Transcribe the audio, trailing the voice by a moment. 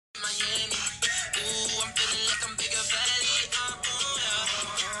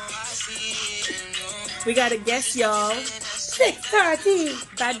We got a guest, y'all.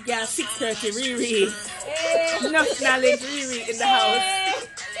 6:30. Bad girl, 6:30. Riri. Hey. Enough knowledge, Riri in the house.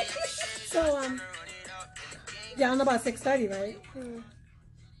 So, y'all know about 6:30, right?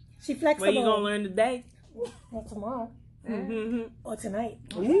 She flexible. Where you gonna learn today? Well, tomorrow. Mm-hmm. Or tonight.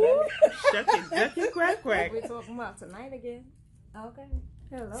 Ooh, shuck it, crack. We're talking about tonight again. Okay.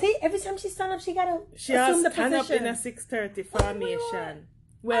 Hello. See, every time she stand up, she gotta She assume has the stand up position. in a 6:30 formation.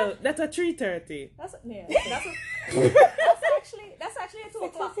 Well, that's a 3:30. That's actually at 2 6:15?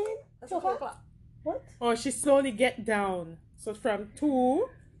 o'clock. That's 2 o'clock. What? Or she slowly get down. So from 2.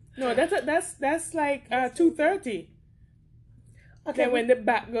 No, that's like 2:30. Okay. Then when the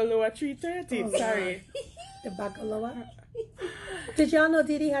back go lower, 3:30. Oh, Sorry. The Bacaloa. Did y'all know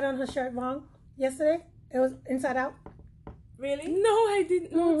Didi had on her shirt wrong yesterday? It was inside out. Really? No, I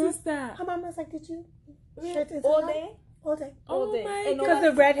didn't notice that. Her mom was like, "Did you?" Really? Shirt inside All out? day? All day. All Oh day. my And God. Because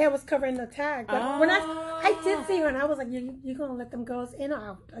the red hair was covering the tag. But when I Ah. did see her, and I was like, "You gonna let them girls in or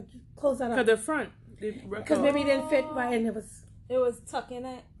out? Like, you close that For up." the front. Because maybe it didn't fit right, and it was tucking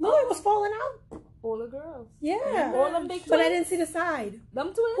at no, it was falling out. all the girls. Yeah. All them big twins. But I didn't see the side. Them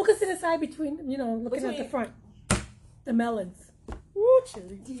twins? Who could see the side between, looking at the Between- front? The melons. Ooh,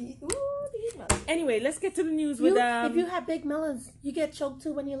 chilly. Ooh, these mothers. Anyway, let's get to the news with If you have big melons, you get choked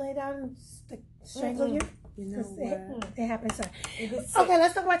too when you lay down and strangle you. You know 'Cause what? it happens. So. It is Okay,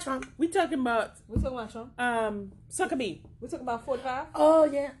 let's talk about Trump. We talking about We're talking about Trump. Suckabee. We're talking about 45. Oh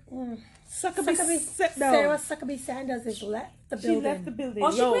yeah. Suckabee, sit down. Sarah Suckabee Sanders has left the She building. left the building.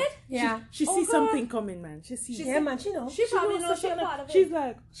 Oh, she Yo, quit? Yeah. She Oh, see God. something coming, man. She see. Yeah, man, she knows. She probably knows knows she's something. part of it. She's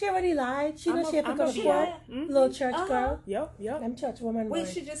like, She already lied. She knows she had to go to she court. lied. Little church Uh-huh. girl. yep. Them church woman. Wait, boy.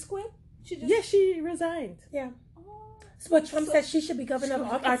 she just quit? She just... Yeah, she resigned. Yeah. Oh. But Trump said she should be governor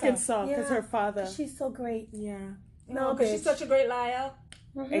of Arkansas, because Yeah. her father. She's so great. Yeah, No, because she's bitch. such a great liar.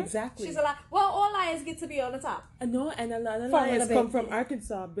 Mhm. exactly. She's a liar. Well, all liars get to be on the top. No, and a lot of For a liars little come bit. from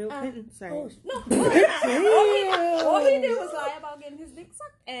Arkansas. Bill Clinton, sorry. Oh, No. Damn. all he did was lie about getting his dick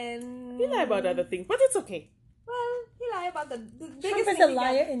sucked. And... He lied about other things, but it's okay. Well, he lied about the biggest Trump is thing a he got.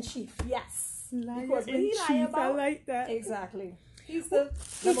 liar in chief. Yes. Liar Because what in he chief, lie I about... like that. Exactly. He's the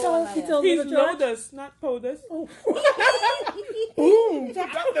He number one told, he liar. told He's Little George. loaders, not poders. Oh. Boom! Drop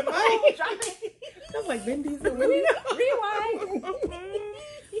the mic. Drop it. That's like Vin Diesel. Rewind.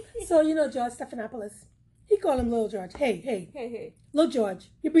 So, George Stephanopoulos. He called him Little George. Hey, Hey. Little George,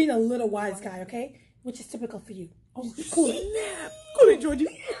 you're being a little wise guy, okay? Which is typical for you. Oh, Cool it. snap. Cool it, Georgie.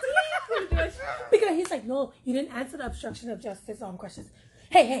 Because he's like, no, you didn't answer the obstruction of justice questions.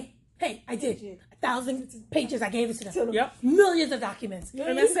 Hey, I did. 1,000 pages, I gave it to them. Yep. Millions of documents.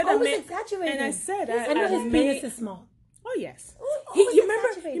 And I He's said I always made, exaggerating. and I said I know his made. penis is small. Oh yes. always You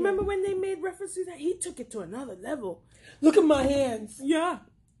exaggerating. remember when they made references that he took it to another level? Look at my hands. Yeah.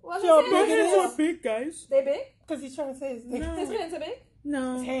 Well, So his my hands hands is- are big, guys. they big? Because he's trying to say his, No. His hands are big?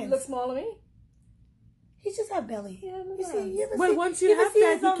 No. his hands. Look small to me. He just have belly. Yeah, look You at see, him. you ever Well, see, once you you ever have see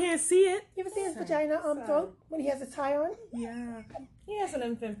that, his, you can't see it. You ever see his vagina throat when he has a tie on? Yeah. He has an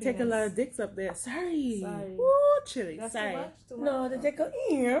infant Take a penis. lot of dicks up there. Sorry. Sorry. Ooh, chilly. That's Sorry. too much? Too much? No, the dick go,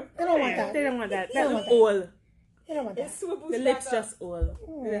 yeah. They don't want that. They don't want that. They don't That's want all. They don't want It that. swivels The back lips up. just all.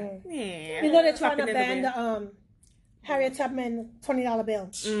 Mm. Yeah. You know they're trying Popping to in ban the the Harriet Tubman $20 bill.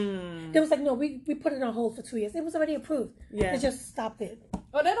 Mm. They was like, no, we put it on hold for 2 years. It was already approved. Yeah. They just stopped it.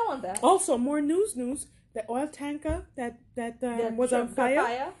 Oh, they don't want that. Also, more news. The oil tanker that was on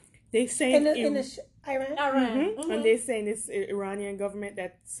fire. They saying In Iran. Iran. and they saying it's Iranian government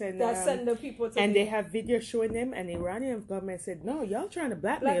that send That send the people to and the- they have video showing them, and the Iranian government said, no, y'all trying to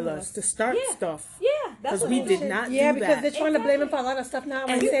blackmail Blackmail us to start Yeah. stuff. Yeah, that's Because what we they did do. not Yeah, do because that. they're trying to blame him for a lot of stuff now.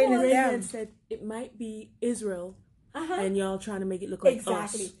 And And the saying it's president them. said it might be Israel, Uh-huh. and y'all trying to make it look like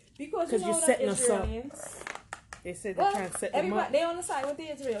Exactly. us. Because 'Cause you you're know setting the us up. Israelis. They said they're Well, trying to set them everybody up. they on the side with the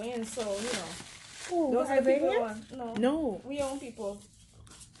Israelis, so you know. Ooh, Those are the people Iranian? who want. No. We own people.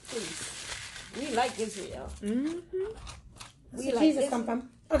 Please. We like Israel. Mm-hmm. That's We where like Jesus Israel. come from.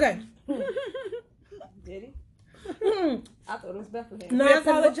 Okay. Did he? Mm. I thought it was Bethlehem. No, We that's a-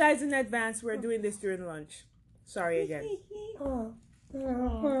 apologize in advance. We're doing this during lunch. Sorry again. Oh.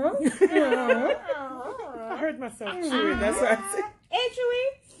 I heard myself chewing. That's what I said. Hey,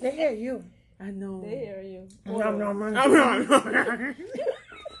 Chewy. They hear you. I know. They hear you. Nom, nom, nom.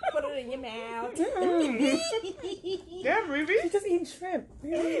 Put it in your mouth. Yeah, Riri. She's just eating shrimp.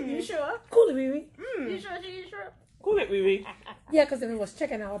 You sure? Cool it, Riri. You sure she eat shrimp? Cool it, Riri. Yeah, because if it was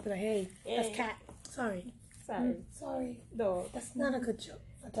chicken, I would be like, hey, that's Yeah. cat. Sorry. Sorry. Sorry. Dog. That's not a good joke.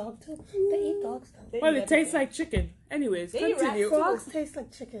 A dog, too? They eat dogs, though. They Well, eat it tastes everything. like chicken. Anyways, They eat continue. rats. Frogs taste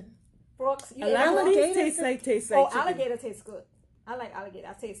like chicken. Frogs. You A ate lot of frogs? Alligator things taste like Oh, chicken. alligator tastes good. I like alligator.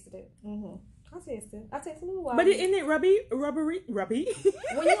 I tasted it. Mm-hmm. I taste it. I taste a little while. But isn't it rubbery?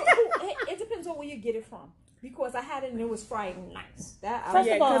 When it depends on where you get it from. Because I had it and it was fried nice. First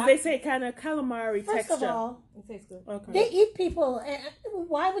Yeah, of all, because they say kind of calamari First texture. of all, it tastes good. Okay. they eat people. And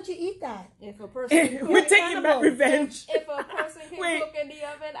why would you eat that? If a person We're taking back revenge. if a person can Wait. cook in the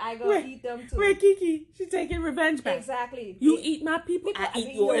oven, I go eat them too. Wait, Kiki, she's taking revenge back. Exactly. You eat my people, I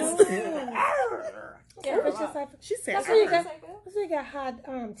eat yours. Yeah, it's just like, She said, that's why you got. That's why you got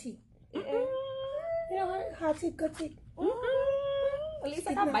hard teeth. Yeah. You know, hard teeth, good teeth. At least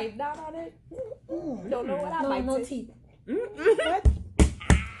I can bite down on it. Don't know what I bite. No teeth. What?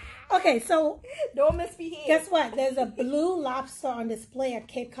 Okay, so Don't misbehave. guess what? There's a blue lobster on display at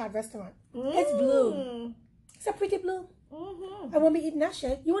Cape Cod restaurant. It's blue. It's a pretty blue. I won't be eating that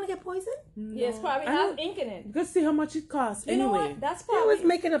shit. You want to get poisoned? Yeah, it's probably I has don't- ink in it. Let's see how much it costs. You know Anyway, what? That's I was probably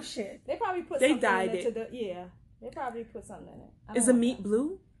making up shit. they probably put They something dyed in it. it. To the, yeah, they probably put something in it. I is don't the know. meat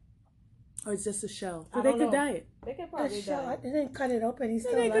blue? Or it's just a shell? So I they don't could know. dye it. They could The probably shell, dye. they didn't cut it open. He's So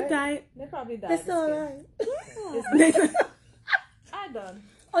still they could alive. dye it. They probably dye. They're the still skin. alive. I done.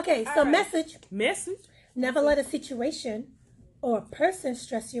 Okay, so All right. message. Message? Never let a situation or a person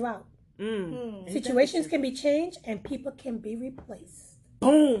stress you out. Mm. Situations can be changed and people can be replaced.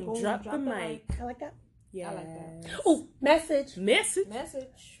 Boom. Boom, Drop the drop the mic. I like that. Yeah. I like that. Oh, message. Message?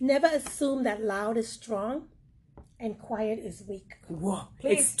 Message. Never assume that loud is strong and quiet is weak. Whoa.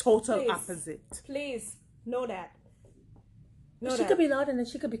 Please, It's total please. opposite. Please know that. Know She that. could be loud and then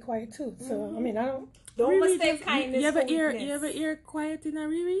she could be quiet too. So I mean, I don't. Don't Riri, mistake just- kindness you ever for weakness. You ever hear quiet in a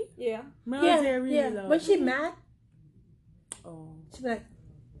Riri? Yeah. Mine's Yeah, hear really yeah. loud. When she mad, Oh. she be like,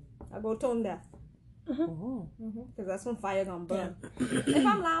 I go tone deaf. Oh. Because that's when fire gonna burn. If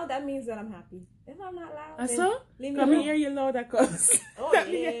I'm loud, that means that I'm happy. If I'm not loud, I then saw? leave me Come alone. here, you loud that cuss. Oh That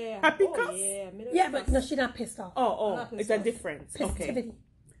mean yeah. Happy Oh cuss? yeah. Middle yeah, class. but no, she's not pissed off. Oh, Not it's a pissed difference. Okay. Festivity.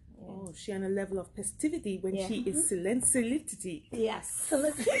 Oh, she on a level of festivity when Yeah. she is solidity. Yes. So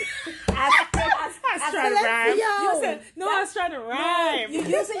let's. I was trying to rhyme. Yo. You said, no, I was trying to rhyme. You're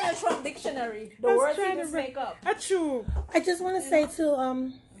using your Trump dictionary. The I was words you trying to just rhyme. make up. Achoo. I just want to say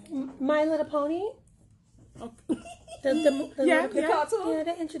to My Little Pony, Okay. the Yeah, little- The cartoon? yeah,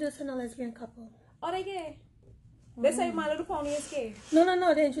 they introducing a lesbian couple. Are they gay? They say My Little Pony is gay. No,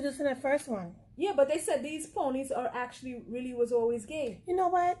 they're introducing that first one. Yeah, but they said these ponies are actually really was always gay. You know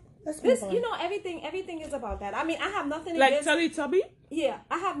what? Let's This, move on. you know, everything is about that. I mean, I have nothing Like against. Teletubby? Yeah,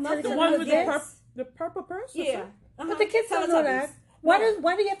 I have nothing. The Teletubby one was with yes. the purple purse? Yeah. But the kids don't know that. Why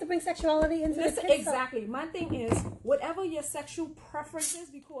do you have to bring sexuality into Listen, the kids? exactly. My thing is, whatever your sexual preference is,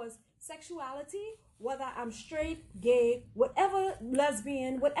 because sexuality, whether I'm straight, gay, whatever,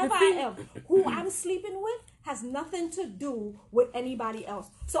 lesbian, whatever I am, who I'm sleeping with has nothing to do with anybody else.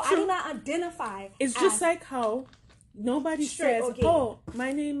 So I do not identify. It's as, just like how nobody Straight says, or gay. oh,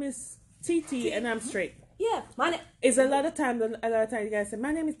 my name is TT and I'm straight. yeah, It's a lot of times you guys say,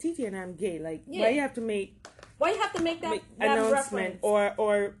 my name is TT and I'm gay. Like, Yeah. why you have to make why you have to make that announcement reference?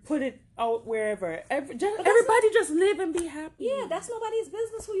 or put it out wherever. Everybody just live and be happy. Yeah, that's nobody's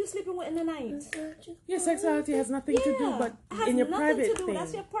business who you sleeping with in the night. Your sexuality has nothing to do but it has in your nothing private to do. thing.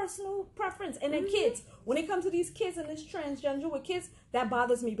 That's your personal preference. And then kids, when it comes to these kids and this transgender with kids, that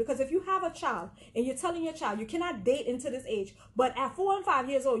bothers me because if you have a child and you're telling your child you cannot date into this age, but at 4 and 5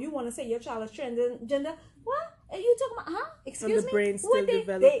 years old you want to say your child is transgender, what? Are you talking about? Huh? Excuse the me. brain's What still they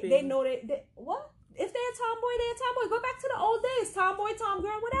developing. know they what? If they're a tomboy, they're a tomboy. Go back to the old days. Tomboy,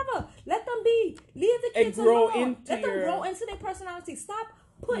 tomgirl, whatever. Let them be. Leave the And kids grow alone. into Let them your- grow into their personality. Stop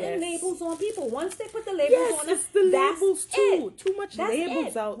putting Yes. labels on people. Once they put the labels Yes, on them, it's the that's labels too. it. Too much That's labels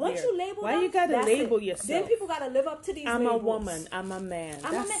it. out Once there. you label Why them, you gotta that's label it. yourself? Then people gotta live up to these I'm a labels. woman. I'm a man.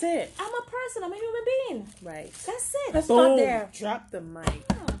 I'm That's a man. it. I'm a person. I'm a human being. Right. That's it. Let's start Boom. there. Drop the mic.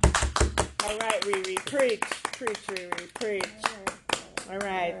 All right, Riri. Preach. Preach, Riri. Preach. All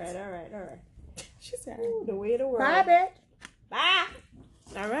right. All right. She said, Ooh, the way of the world. Bye, bitch. Bye.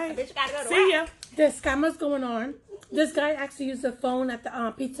 all right. Bitch, gotta go to See work. ya. There's scammers going on. This guy actually used the phone at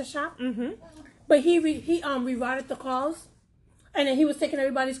the pizza shop, Mm-hmm. but he rerouted the calls, and then he was taking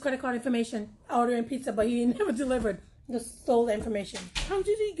everybody's credit card information, ordering pizza, but he never delivered. Just stole the information. How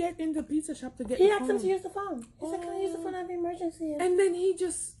did he get in the pizza shop to get He the asked him phone? to use the phone. He said, "Can I use the phone? I have an emergency." And then he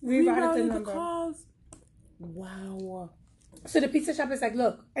just Rerouted the rerouted the number. calls. Wow. So the pizza shop is like,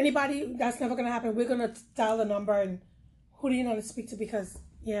 "Look, anybody, that's never gonna happen. We're gonna dial the number, and who do you know to speak to? Because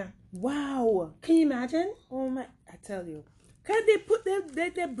Wow. can you imagine? Oh my! I tell you, can they put their They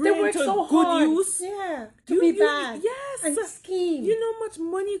brain work to so good hard. use? Yeah, to You- be you- bad. yes. and scheme. You know how much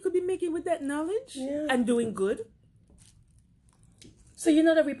money you could be making with that knowledge Yeah. and doing good. So you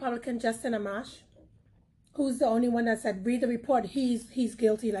know the Republican Justin Amash? who's the only one that said, read the report, he's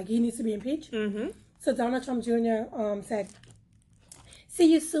guilty, like he needs to be impeached. Mm-hmm. So Donald Trump Jr. Said,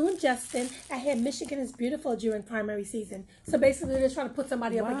 see you soon, Justin. I hear Michigan is beautiful during primary season. So basically they're trying to put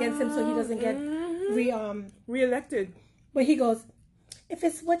somebody up against him so he doesn't get reelected. But he goes, if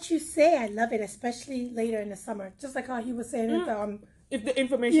it's what you say, I love it, especially later in the summer. Just like how he was saying with if the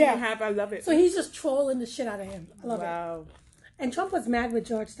information you have, I love it. So he's just trolling the shit out of him. I love it. Wow. And Trump was mad with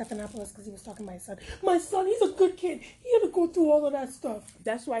George Stephanopoulos because he was talking about his son. My son, he's a good kid. He had to go through all of that stuff.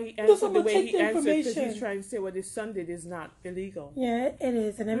 That's why he answered the way he answered, because information. he's trying to say what his son did is not illegal. Yeah, it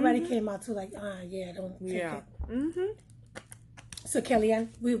is. And everybody came out to like, yeah, don't take it. Mm-hmm. So Kellyanne,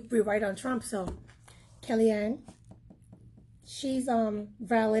 we're right on Trump. So Kellyanne, she's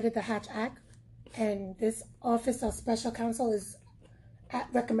violated the Hatch Act. And this Office of Special Counsel is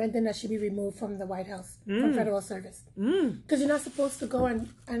recommending that she be removed from the White House, from federal service. Because you're not supposed to go and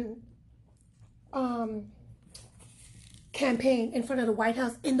campaign in front of the White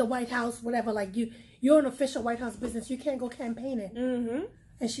House, in the White House, whatever. Like, you're an official White House business. You can't go campaigning. Mm-hmm.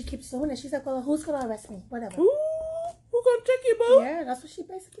 And she keeps doing it. She's like, well, who's going to arrest me? Whatever. Who going to check you, boo? Yeah, that's what she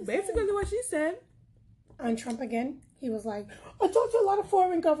basically said. Basically what she said. On Trump again, he was like, I talked to a lot of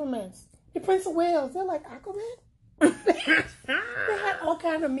foreign governments. The Prince of Wales, they're like, Aquaman? They had all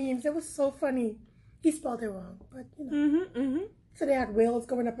kind of memes. It was so funny. He spelled it wrong, but you know. So they had whales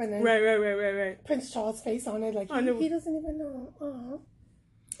going up and then Right. Prince Charles' face on it, like he doesn't even know.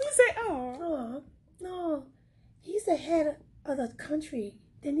 You say, No, he's the head of the country.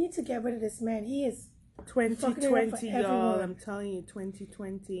 They need to get rid of this man. He is 2020, y'all. I'm telling you,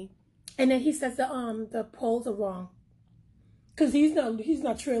 2020. And then he says the polls are wrong because he's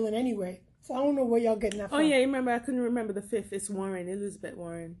not trailing anyway. So I don't know where y'all getting that from. Oh, yeah, remember, I couldn't remember the fifth. It's Warren, Elizabeth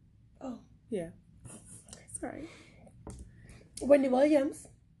Warren. Oh. Yeah. Sorry. Wendy Williams.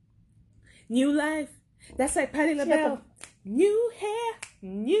 New life. That's like Patti LaBelle. New hair,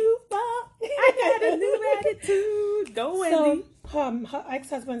 new fall. I got a new attitude. Go, Wendy. So, her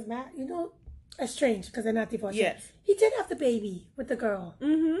ex-husband's mad. You know, estranged because they're not divorced. Yes. He did have the baby with the girl.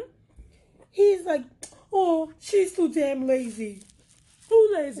 Mm-hmm. He's like, oh, she's too damn lazy.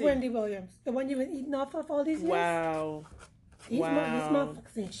 Who lazy? Wendy Williams. The one you've been eating off of all these years? Wow. These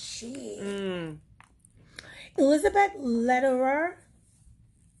motherfuckers ain't shit. Elizabeth Lederer,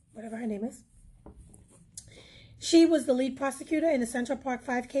 whatever her name is, she was the lead prosecutor in the Central Park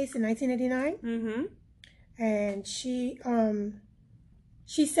 5 case in 1989. Mm-hmm. And she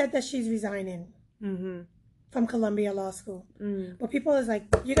said that she's resigning from Columbia Law School. But people is like,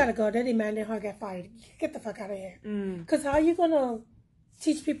 you gotta go. They're demanding her get fired. Get the fuck out of here. Because how are you gonna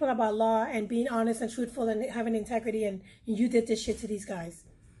teach people about law and being honest and truthful and having integrity, and you did this shit to these guys?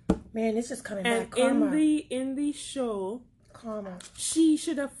 Man, it's just coming back. Karma. In the show, Karma. She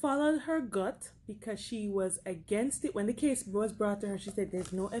should have followed her gut because she was against it. When the case was brought to her, she said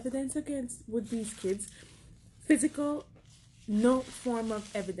there's no evidence against with these kids. Physical, no form of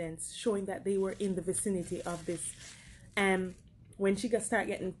evidence showing that they were in the vicinity of this. And when she started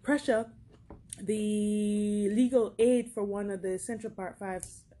getting pressure, the legal aid for one of the Central Park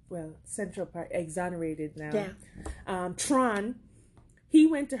 5's, well, Central Park exonerated now, Tron, he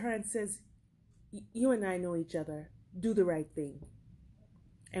went to her and says, you and I know each other. Do the right thing.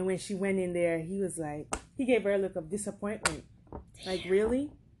 And when she went in there, he was like, he gave her a look of disappointment. Like,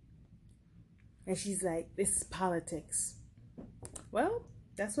 really? And she's like, this is politics. Well,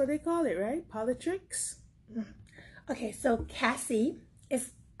 that's what they call it, right? Politics. Okay, so Cassie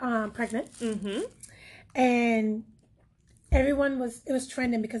is pregnant. And it was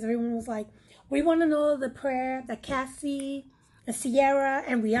trending because everyone was like, we want to know the prayer that Cassie and Sierra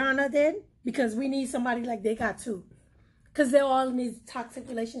and Rihanna did, because we need somebody like they got too. Because they're all in these toxic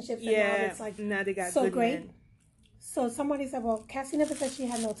relationships, and now it's like now they got so good great. men. So somebody said, well, Cassie never said she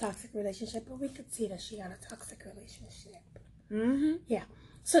had no toxic relationship, but we could see that she had a toxic relationship. Yeah.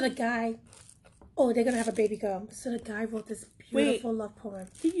 So the guy, they're going to have a baby girl. So the guy wrote this beautiful love poem.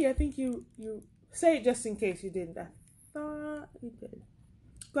 Kiki, I think you say it just in case you didn't. I thought you did.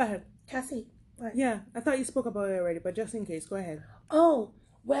 Go ahead. Cassie, what? Yeah, I thought you spoke about it already, but just in case, go ahead. Oh,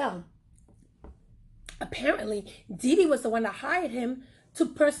 well, apparently Didi was the one that hired him to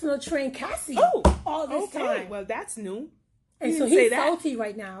personal train Cassie all this time. Well, that's new. And so he's salty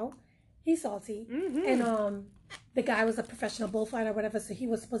right now. He's salty. And the guy was a professional bullfighter or whatever, so he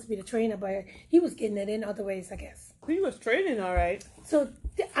was supposed to be the trainer, but he was getting it in other ways, I guess. He was training all right. So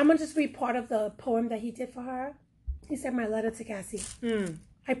I'm going to just read part of the poem that he did for her. He said, my letter to Cassie.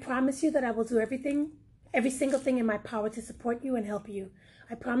 I promise you that I will do every single thing in my power to support you and help you.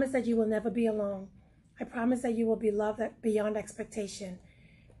 I promise that you will never be alone. I promise that you will be loved beyond expectation.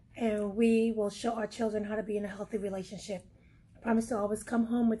 and we will show our children how to be in a healthy relationship. I promise to always come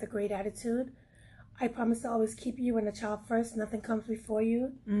home with a great attitude. I promise to always keep you and the child first. Nothing comes before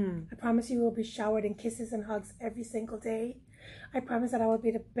you. I promise you will be showered in kisses and hugs every single day. I promise that I will be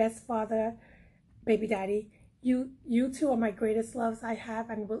the best father, baby daddy. You two are my greatest loves I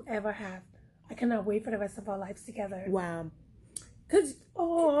have and will ever have. I cannot wait for the rest of our lives together. Wow. Because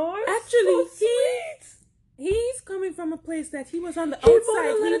actually, so he's coming from a place that he was on the he outside.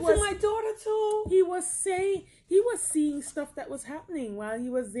 wrote a letter to my daughter too. He was seeing stuff that was happening while he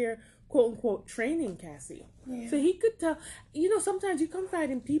was there, quote unquote, training Cassie. Yeah. So he could tell. Sometimes you confide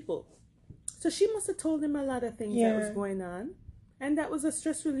in people. So she must have told him a lot of things that was going on, and that was a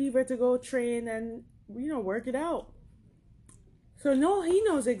stress reliever to go train and work it out. So no, he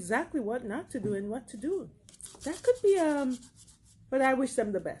knows exactly what not to do and what to do. That could be but I wish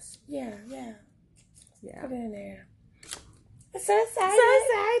them the best. Yeah. Put it in there. I'm so So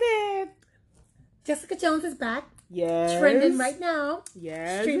excited. Jessica Jones is back. Yes. Trending right now.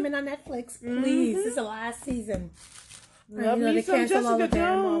 Yes. Streaming on Netflix. Please. This is the last season. Love they me some cancel all Jessica of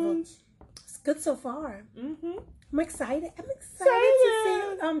their Marvel. Jones. It's good so far. Mm-hmm. I'm excited. To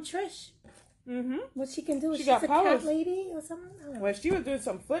see Trish. Mm-hmm. What she can do. She She's got a powers. cat lady or something. I don't know. Well, she was doing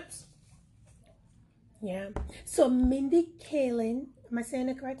some flips. Yeah. So Mindy Kaling, am I saying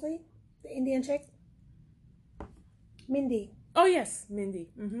it correctly? The Indian chick? Mindy. Oh, yes, Mindy.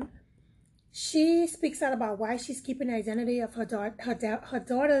 Mm-hmm. She speaks out about why she's keeping the identity of her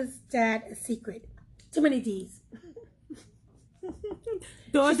daughter's dad a secret. Too many D's.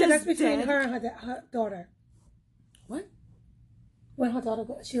 She said that's between her and her daughter. What? When her daughter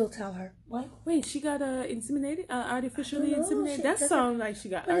goes, she'll tell her. What? Wait, she got artificially inseminated? That sounds like she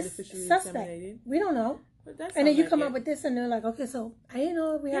got artificially inseminated. We don't know. And then you come up with this and they're like, okay, so I didn't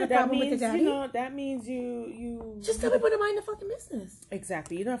know we had a problem with the daddy. That means you just tell me what to mind the fucking business.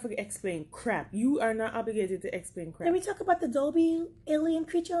 Exactly. You don't have to explain crap. You are not obligated to explain crap. Can we talk about the Dolby alien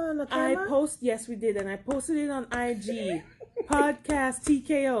creature on the camera? Yes, we did, and I posted it on IG. Podcast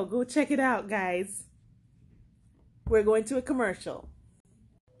TKO. Go check it out, guys. We're going to a commercial.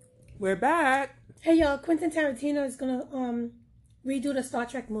 We're back. Hey y'all, Quentin Tarantino is gonna redo the Star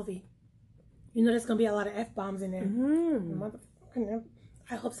Trek movie. There's gonna be a lot of F-bombs in there. Mm-hmm.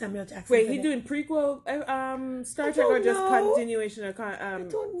 I hope Samuel Jackson. Wait, he doing prequel Star Trek or just continuation of Star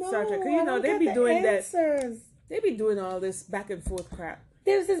Trek? Because they be doing that. They be doing all this back and forth crap.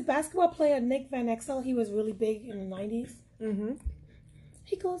 There's this basketball player, Nick Van Exel. He was really big in the 90s. Mm-hmm.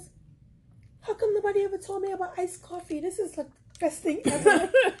 He goes, how come nobody ever told me about iced coffee? This is like the best thing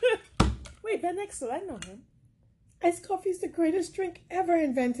ever. Wait, Van Exel, I know him. Iced coffee is the greatest drink ever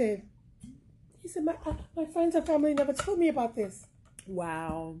invented. He said, my friends and family never told me about this.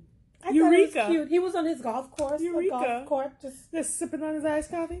 Wow. Eureka. Thought it was cute. He was on his golf course. Eureka. Golf court, just sipping on his iced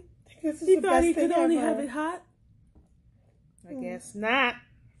coffee? He thought he could only have it hot? I guess not.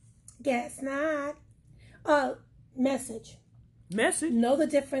 Guess not. Message. Know the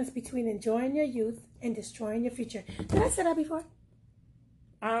difference between enjoying your youth and destroying your future. Did I say that before?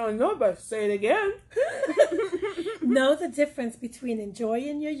 I don't know, but say it again. Know the difference between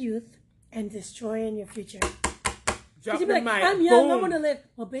enjoying your youth and destroying your future. Drop the mic. I'm young, I want to live.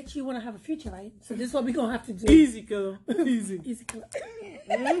 Well, bitch, you want to have a future, right? So this is what we're going to have to do. Easy, killer. Easy. Easy, killer.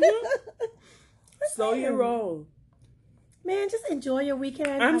 Slow your roll. Man, just enjoy your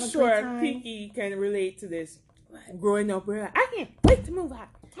weekend. I'm sure Pinky can relate to this. Right. Growing up, we're like, I can't wait to move out.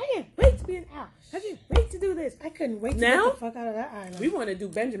 I can't wait to be an owl. I can't wait to do this. I couldn't wait to get the fuck out of that island. We want to do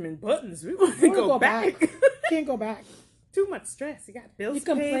Benjamin Buttons. We want to go back. Can't go back. Too much stress. You got bills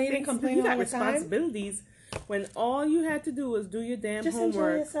to pay. You got responsibilities. When all you had to do was do your damn just homework.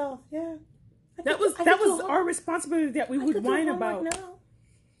 Enjoy yourself. Yeah. That was our responsibility that we would whine about. Now.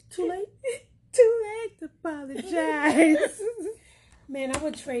 Too late. Too late to apologize. Man, I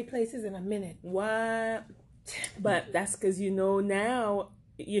would trade places in a minute. What? But that's because you know now.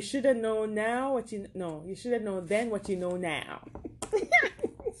 You should have known now what you know. You should have known then what you know now.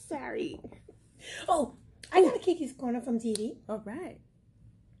 Sorry. Oh, I got a Kiki's Corner from Dee Dee. All right.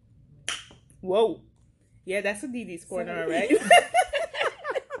 Whoa. Yeah, that's a Dee Dee's Corner, all right.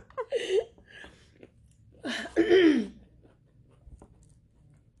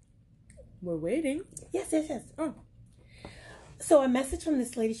 We're waiting. Yes. Oh. So a message from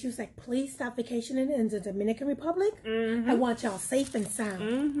this lady, she was like, please stop vacationing in the Dominican Republic. Mm-hmm. I want y'all safe and sound.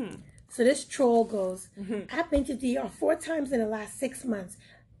 Mm-hmm. So this troll goes, I've been to DR 4 times in the last 6 months.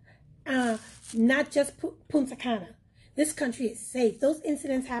 Not just Punta Cana. This country is safe. Those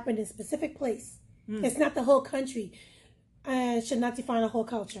incidents happened in a specific place. It's not the whole country. Should not define a whole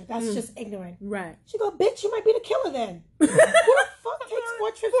culture. That's just ignorant. Right. She go, bitch, you might be the killer then. Who the fuck takes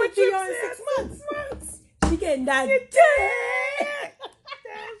 4 trips Four to PR in trips 6 in months. 6 months. She getting that. That's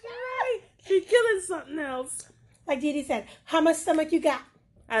right. She killing something else. Like Didi said, how much stomach you got?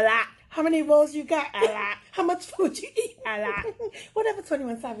 A lot. How many rolls you got? A lot. How much food you eat? A lot. Whatever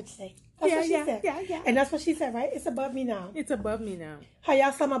 21 Savage say. That's what she said. Yeah. And that's what she said, right? It's above me now. It's above me now. How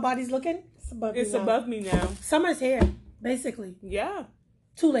y'all saw my body's looking? It's above me It's now. above me now. Summer's here, basically. Yeah.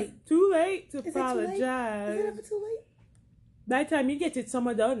 Too late. Too late to Is it apologize. too late? Is it ever too late? By the time you get it,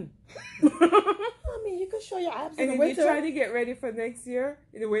 summer done. I mean, you can show your abs in And the if you winter. try to get ready for next year,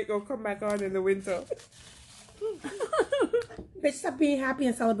 the weight will come back on in the winter. Bitch, stop being happy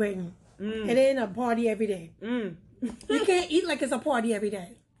and celebrating. It ain't a party every day. You can't eat like it's a party every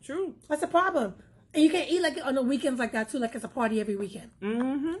day. True. That's the problem. And you can't eat like on the weekends like that too, like it's a party every weekend.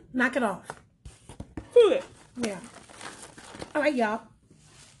 Mm-hmm. Knock it off. Cool it. Yeah. All right, y'all.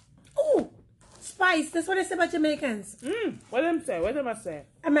 Ooh, Spice. That's what I said about Jamaicans. What them say? What them I say?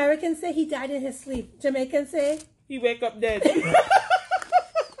 Americans say he died in his sleep. Jamaicans say He wake up dead.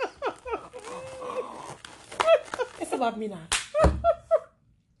 it's above me now.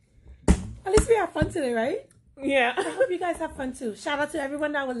 At least we have fun today, right? Yeah. I hope you guys have fun too. Shout out to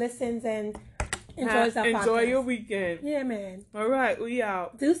everyone that listens and enjoys our podcast. Enjoy your weekend. Yeah, man. All right, we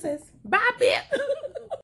out. Deuces. Bye, bitch.